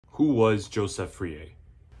Who was Joseph Fourier?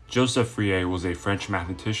 Joseph Fourier was a French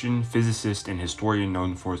mathematician, physicist, and historian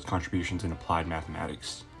known for his contributions in applied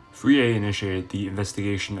mathematics. Fourier initiated the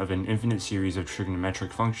investigation of an infinite series of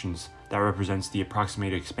trigonometric functions that represents the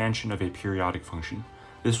approximate expansion of a periodic function.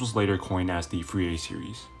 This was later coined as the Fourier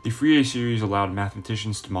series. The Fourier series allowed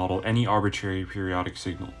mathematicians to model any arbitrary periodic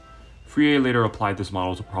signal. Fourier later applied this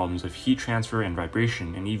model to problems of heat transfer and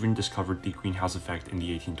vibration, and even discovered the greenhouse effect in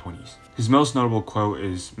the 1820s. His most notable quote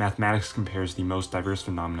is, "Mathematics compares the most diverse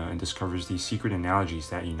phenomena and discovers the secret analogies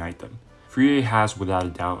that unite them." Fourier has, without a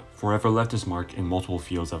doubt, forever left his mark in multiple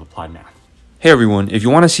fields of applied math. Hey everyone, if you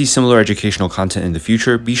want to see similar educational content in the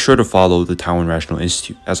future, be sure to follow the Taiwan Rational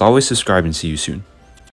Institute. As always, subscribe and see you soon.